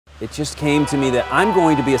it just came to me that I'm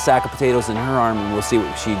going to be a sack of potatoes in her arm, and we'll see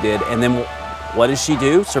what she did. And then what does she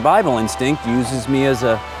do? Survival instinct, uses me as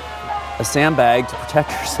a sandbag to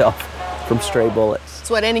protect herself from stray bullets.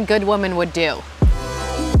 It's what any good woman would do.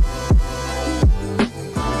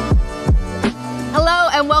 Hello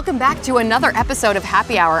and welcome back to another episode of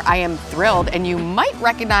Happy Hour. I am thrilled, and you might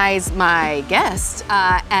recognize my guest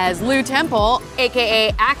as Lou Temple,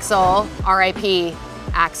 AKA Axel, R.I.P.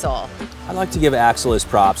 Axel. I'd like to give Axel his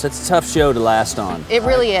props. It's a tough show to last on. It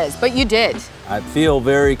really is, but you did. I feel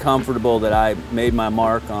very comfortable that I made my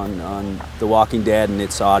mark on The Walking Dead and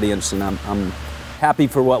its audience, and I'm happy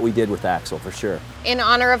for what we did with Axel, for sure. In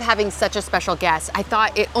honor of having such a special guest, I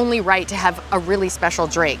thought it only right to have a really special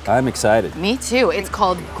drink. I'm excited. Me too. It's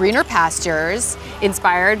called Greener Pastures,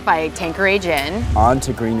 inspired by Tanqueray Gin. On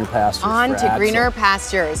to Greener Pastures. On to Greener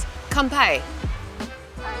Pastures. Kanpai.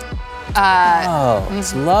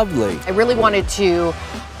 It's lovely. I really wanted to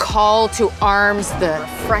call to arms the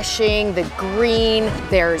refreshing, the green.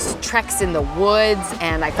 There's treks in the woods,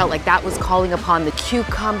 and I felt like that was calling upon the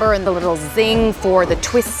cucumber and the little zing for the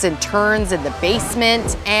twists and turns in the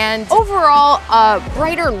basement. And overall, a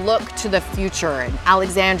brighter look to the future in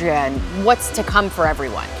Alexandria and what's to come for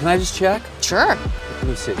everyone. Can I just check? Sure. Let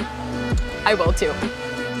me see. I will too.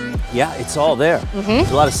 Yeah, it's all there.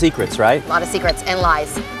 There's a lot of secrets, right? A lot of secrets and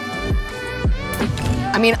lies.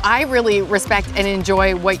 I mean, I really respect and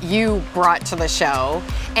enjoy what you brought to the show.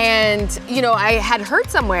 And, you know, I had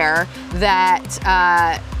heard somewhere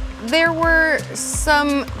that there were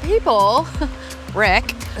some people,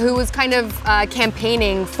 Rick, who was kind of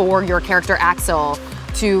campaigning for your character Axel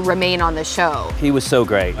to remain on the show. He was so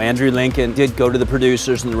great. Andrew Lincoln did go to the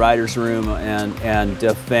producers in the writer's room and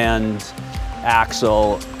defend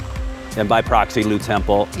Axel, and by proxy, Lou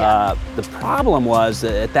Temple. Yeah. The problem was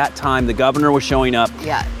that at that time, the governor was showing up.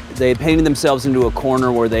 Yeah. They had painted themselves into a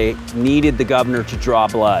corner where they needed the governor to draw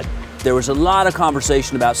blood. There was a lot of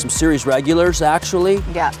conversation about some series regulars, actually,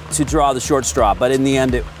 to draw the short straw. But in the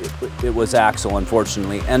end, it was Axel,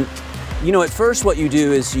 unfortunately. And, you know, at first what you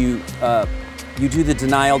do is you do the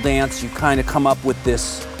denial dance. You kind of come up with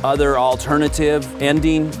this other alternative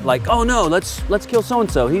ending, like, oh no, let's kill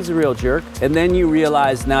so-and-so, he's a real jerk. And then you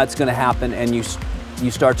realize now it's gonna happen, and you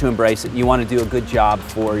start to embrace it. You want to do a good job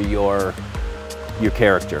for your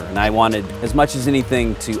character. And I wanted, as much as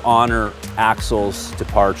anything, to honor Axel's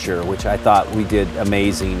departure, which I thought we did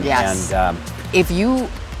amazing. Yes. And if you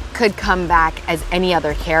could come back as any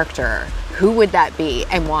other character, who would that be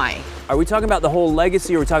and why? are we talking about the whole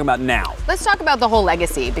legacy, or are we talking about now? Let's talk about the whole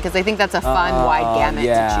legacy, because I think that's a fun, wide gamut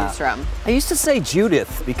to choose from. I used to say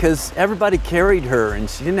Judith because everybody carried her and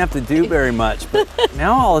she didn't have to do very much. But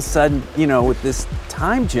now all of a sudden, you know, with this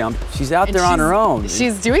time jump, she's out there on her own.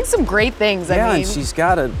 She's doing some great things. Yeah, I mean, and she's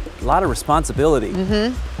got a lot of responsibility.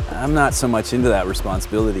 I'm not so much into that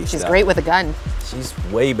responsibility stuff. She's great with a gun. She's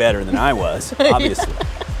way better than I was, obviously.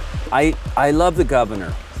 I love the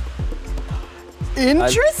governor.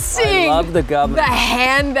 Interesting. I love the governor. The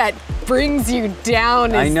hand that brings you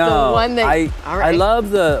down is the one that... I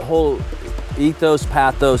love the whole ethos,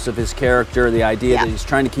 pathos of his character, the idea that he's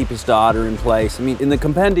trying to keep his daughter in place. I mean, in the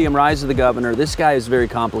compendium, Rise of the Governor, this guy is very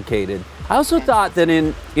complicated. I also thought that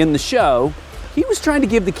in the show, he was trying to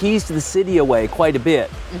give the keys to the city away quite a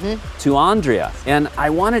bit to Andrea. And I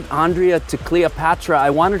wanted Andrea to Cleopatra, I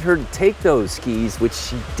wanted her to take those keys, which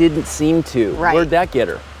she didn't seem to. Right. Where'd that get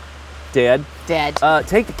her? Dead. Dead.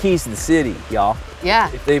 Take the keys to the city, y'all.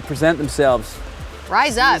 Yeah. If they present themselves,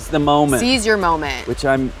 rise up. Seize the moment. Seize your moment. Which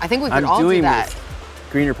I think we could all do that. With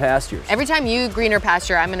Greener Pastures. Every time you greener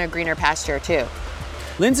pasture, I'm in a greener pasture too.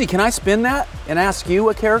 Lindsay, can I spin that and ask you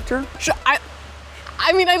a character? Sure,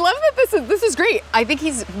 I mean, I love that this is great. I think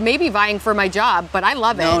he's maybe vying for my job, but I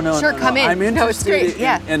love it. No, sure, come in. I'm interested. No, it's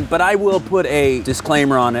great. But I will put a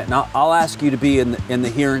disclaimer on it, and I'll ask you to be in the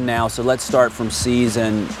here and now. So let's start from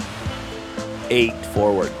season 8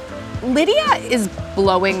 forward. Lydia is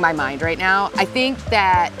blowing my mind right now. I think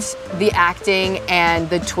that the acting and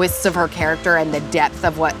the twists of her character and the depth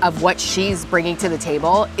of what she's bringing to the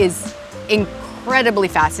table is incredibly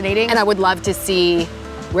fascinating, and I would love to see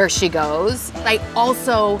where she goes. I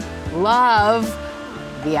also love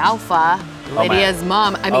the alpha, Lydia's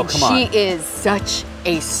mom. I mean, she is such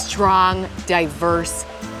a strong, diverse,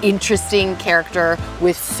 interesting character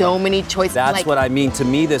with so many choices. That's what I mean. To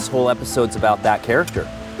me, this whole episode's about that character.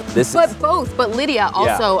 But Lydia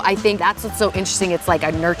also, I think that's what's so interesting. It's like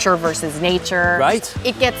a nurture versus nature. Right.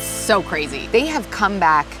 It gets so crazy. They have come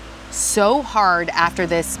back so hard after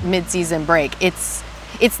this mid-season break. It's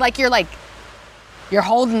like you're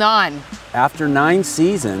holding on. After 9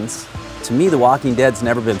 seasons, to me, The Walking Dead's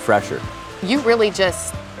never been fresher. You really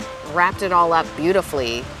just wrapped it all up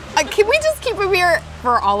beautifully. Can we just keep him here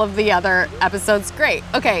for all of the other episodes? Great.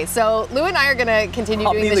 Okay, so Lou and I are gonna continue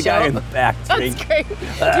doing the show. I'll be the guy in the back. That's great.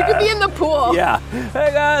 You could be in the pool. Yeah.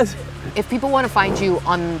 Hey guys. If people want to find you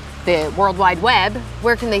on the World Wide Web,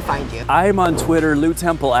 where can they find you? I'm on Twitter, Lou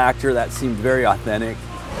Temple Actor. That seemed very authentic.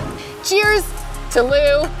 Cheers to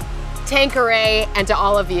Lou, Tanqueray, and to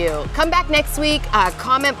all of you. Come back next week,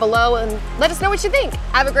 comment below, and let us know what you think.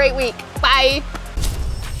 Have a great week. Bye.